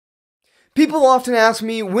People often ask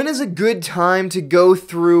me, when is a good time to go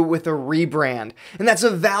through with a rebrand? And that's a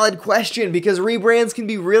valid question because rebrands can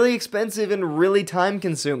be really expensive and really time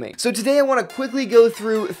consuming. So today I want to quickly go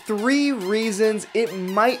through 3 reasons it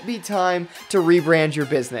might be time to rebrand your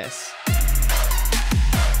business.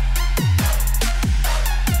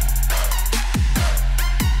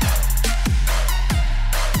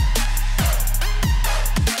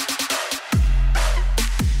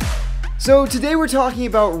 So today we're talking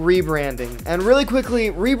about rebranding, and really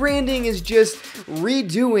quickly, rebranding is just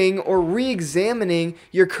redoing or re-examining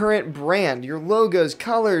your current brand, your logos,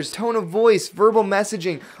 colors, tone of voice, verbal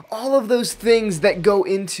messaging, all of those things that go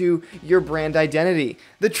into your brand identity.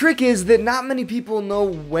 The trick is that not many people know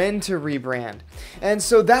when to rebrand, and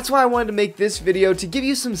so that's why I wanted to make this video to give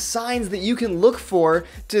you some signs that you can look for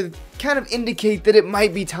to kind of indicate that it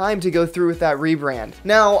might be time to go through with that rebrand.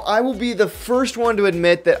 Now, I will be the first one to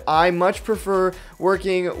admit that I much prefer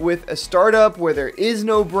working with a startup where there is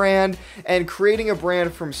no brand and creating a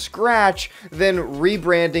brand from scratch than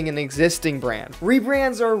rebranding an existing brand.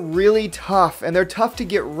 Rebrands are really tough, and they're tough to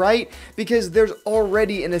get right because there's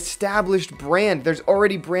already an established brand. There's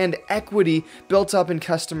already brand equity built up in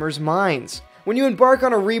customers' minds. When you embark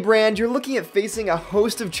on a rebrand, you're looking at facing a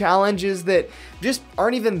host of challenges that just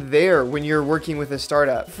aren't even there when you're working with a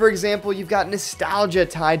startup. For example, you've got nostalgia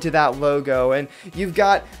tied to that logo, and you've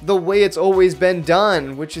got the way it's always been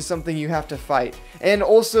done, which is something you have to fight. And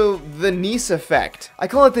also the niece effect. I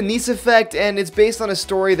call it the niece effect, and it's based on a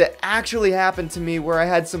story that actually happened to me where I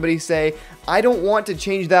had somebody say, I don't want to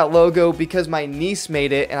change that logo because my niece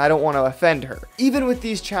made it and I don't want to offend her. Even with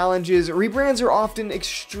these challenges, rebrands are often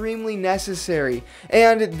extremely necessary,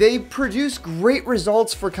 and they produce great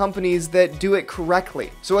results for companies that do it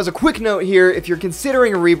correctly. So as a quick note here, if you're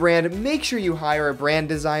considering a rebrand, make sure you hire a brand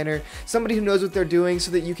designer, somebody who knows what they're doing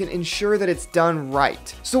so that you can ensure that it's done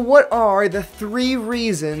right. So what are the 3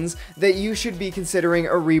 reasons that you should be considering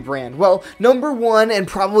a rebrand? Well, number 1, and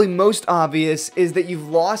probably most obvious, is that you've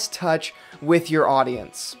lost touch with your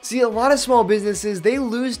audience. See, a lot of small businesses, they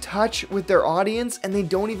lose touch with their audience and they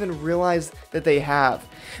don't even realize that they have.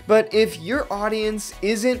 But if your audience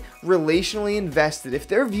isn't relationally invested, if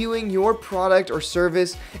they're viewing your product or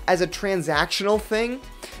service as a transactional thing,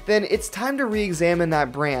 then it's time to re-examine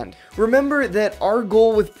that brand. Remember that our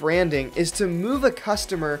goal with branding is to move a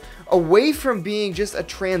customer away from being just a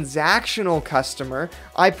transactional customer,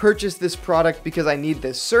 I purchased this product because I need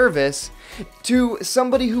this service, to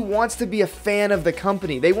somebody who wants to be a fan of the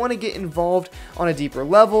company. They want to get involved on a deeper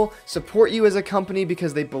level, support you as a company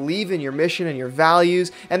because they believe in your mission and your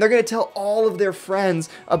values, and they're going to tell all of their friends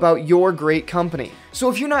about your great company. So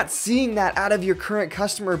if you're not seeing that out of your current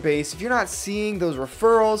customer base, if you're not seeing those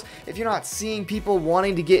referrals, if you're not seeing people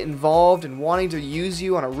wanting to get involved and wanting to use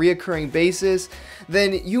you on a reoccurring basis,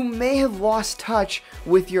 then you may have lost touch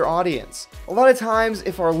with your audience. A lot of times,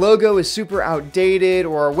 if our logo is super outdated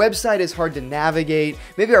or our website is hard to navigate,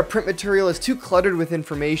 maybe our print material is too cluttered with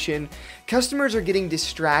information, customers are getting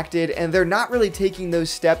distracted and they're not really taking those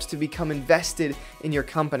steps to become invested in your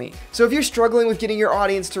company. So if you're struggling with getting your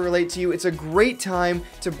audience to relate to you, it's a great time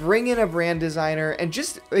to bring in a brand designer and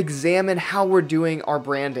just examine how we're doing our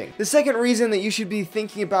branding. The second reason that you should be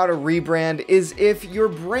thinking about a rebrand is if your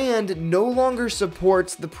brand no longer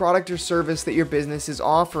supports the product or service that your business is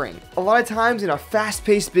offering. A lot of times in a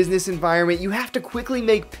fast-paced business environment, you have to quickly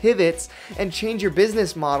make pivots and change your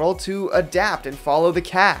business model to adapt and follow the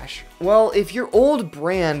cash. Well, if your old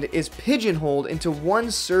brand is pigeonholed into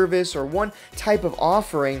one service or one type of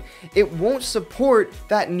offering, it won't support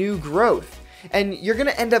that new growth. And you're going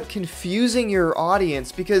to end up confusing your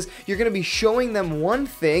audience because you're going to be showing them one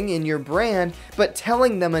thing in your brand, but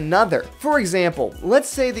telling them another. For example, let's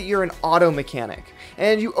say that you're an auto mechanic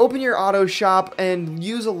and you open your auto shop and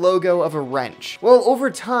use a logo of a wrench. Well,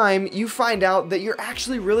 over time, you find out that you're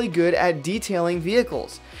actually really good at detailing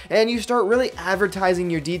vehicles, and you start really advertising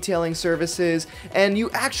your detailing services, and you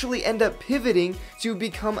actually end up pivoting to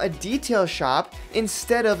become a detail shop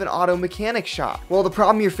instead of an auto mechanic shop. Well, the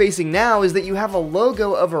problem you're facing now is that you have a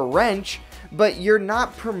logo of a wrench, but you're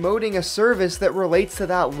not promoting a service that relates to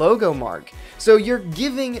that logo mark. So you're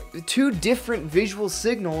giving 2 different visual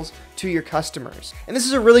signals to your customers. And this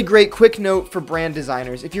is a really great quick note for brand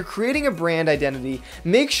designers. If you're creating a brand identity,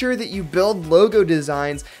 make sure that you build logo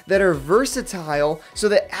designs that are versatile so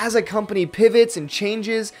that as a company pivots and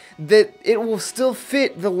changes, that it will still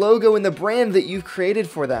fit the logo and the brand that you've created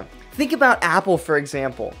for them. Think about Apple, for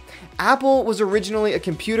example. Apple was originally a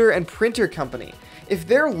computer and printer company. If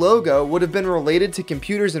their logo would have been related to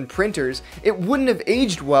computers and printers, it wouldn't have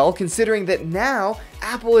aged well, considering that now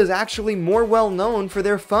Apple is actually more well known for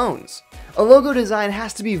their phones. A logo design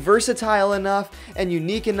has to be versatile enough and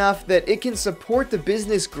unique enough that it can support the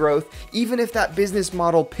business growth even if that business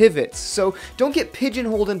model pivots. So don't get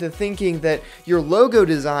pigeonholed into thinking that your logo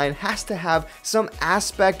design has to have some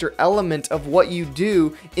aspect or element of what you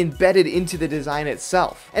do embedded into the design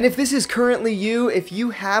itself. And if this is currently you, if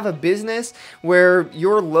you have a business where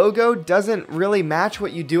your logo doesn't really match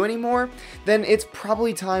what you do anymore, then it's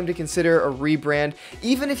probably time to consider a rebrand.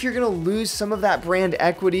 Even if you're going to lose some of that brand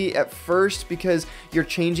equity at first because you're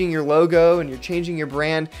changing your logo and you're changing your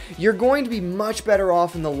brand, you're going to be much better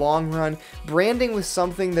off in the long run branding with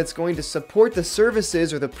something that's going to support the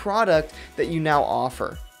services or the product that you now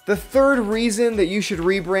offer. The third reason that you should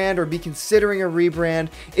rebrand or be considering a rebrand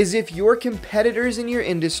is if your competitors in your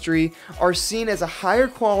industry are seen as a higher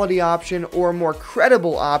quality option or a more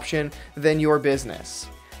credible option than your business.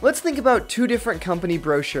 Let's think about two different company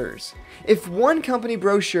brochures. If one company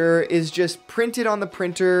brochure is just printed on the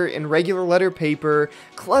printer in regular letter paper,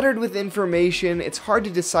 cluttered with information, it's hard to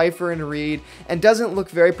decipher and read, and doesn't look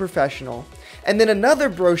very professional, and then another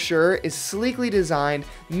brochure is sleekly designed,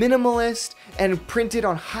 minimalist, and printed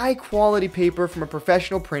on high quality paper from a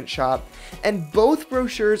professional print shop, and both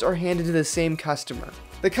brochures are handed to the same customer.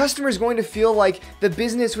 The customer is going to feel like the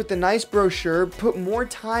business with the nice brochure put more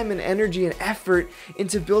time and energy and effort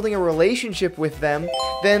into building a relationship with them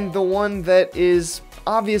than the one that is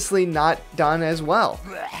obviously not done as well.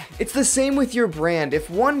 It's the same with your brand. If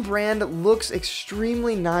one brand looks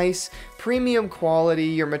extremely nice, premium quality,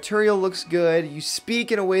 your material looks good, you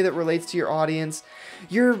speak in a way that relates to your audience,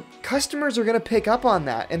 your customers are going to pick up on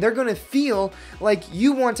that and they're going to feel like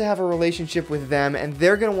you want to have a relationship with them and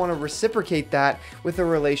they're going to want to reciprocate that with a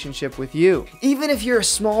relationship with you. Even if you're a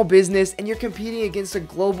small business and you're competing against a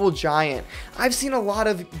global giant, I've seen a lot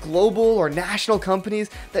of global or national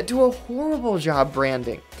companies that do a horrible job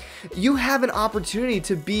branding. You have an opportunity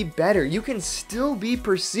to be better. You can still be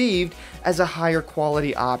perceived as a higher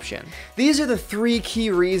quality option. These are the three key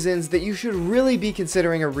reasons that you should really be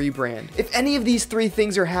considering a rebrand. If any of these three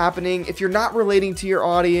things are happening, if you're not relating to your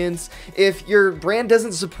audience, if your brand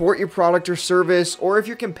doesn't support your product or service, or if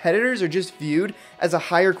your competitors are just viewed as a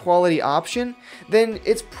higher quality option, then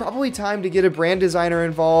it's probably time to get a brand designer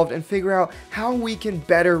involved and figure out how we can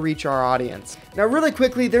better reach our audience. Now, really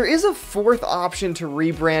quickly, there is a fourth option to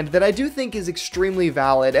rebrand that I do think is extremely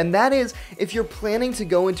valid, and that is if you're planning to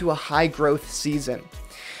go into a high growth season.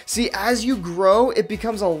 See, as you grow, it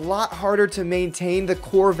becomes a lot harder to maintain the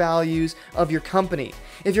core values of your company.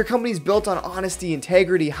 If your company is built on honesty,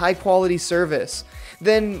 integrity, high quality service,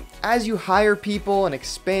 then as you hire people and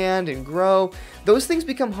expand and grow, those things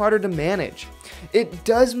become harder to manage. It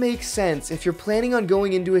does make sense if you're planning on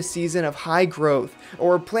going into a season of high growth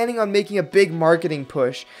or planning on making a big marketing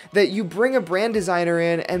push that you bring a brand designer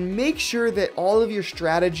in and make sure that all of your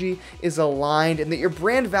strategy is aligned and that your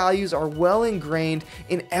brand values are well ingrained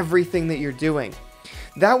in everything that you're doing.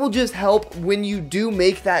 That will just help when you do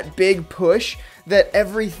make that big push that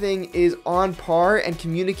everything is on par and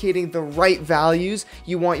communicating the right values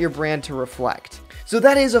you want your brand to reflect. So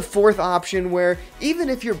that is a fourth option where even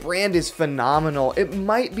if your brand is phenomenal, it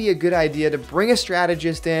might be a good idea to bring a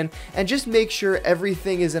strategist in and just make sure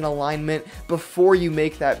everything is in alignment before you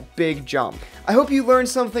make that big jump. I hope you learned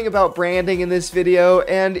something about branding in this video,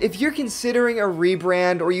 and if you're considering a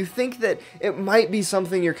rebrand or you think that it might be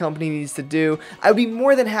something your company needs to do, I'd be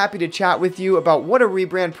more than happy to chat with you about what a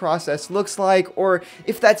rebrand process looks like or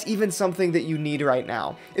if that's even something that you need right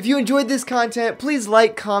now. If you enjoyed this content, please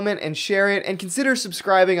like, comment, and share it, and consider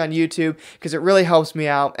subscribing on YouTube because it really helps me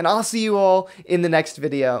out, and I'll see you all in the next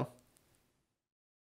video.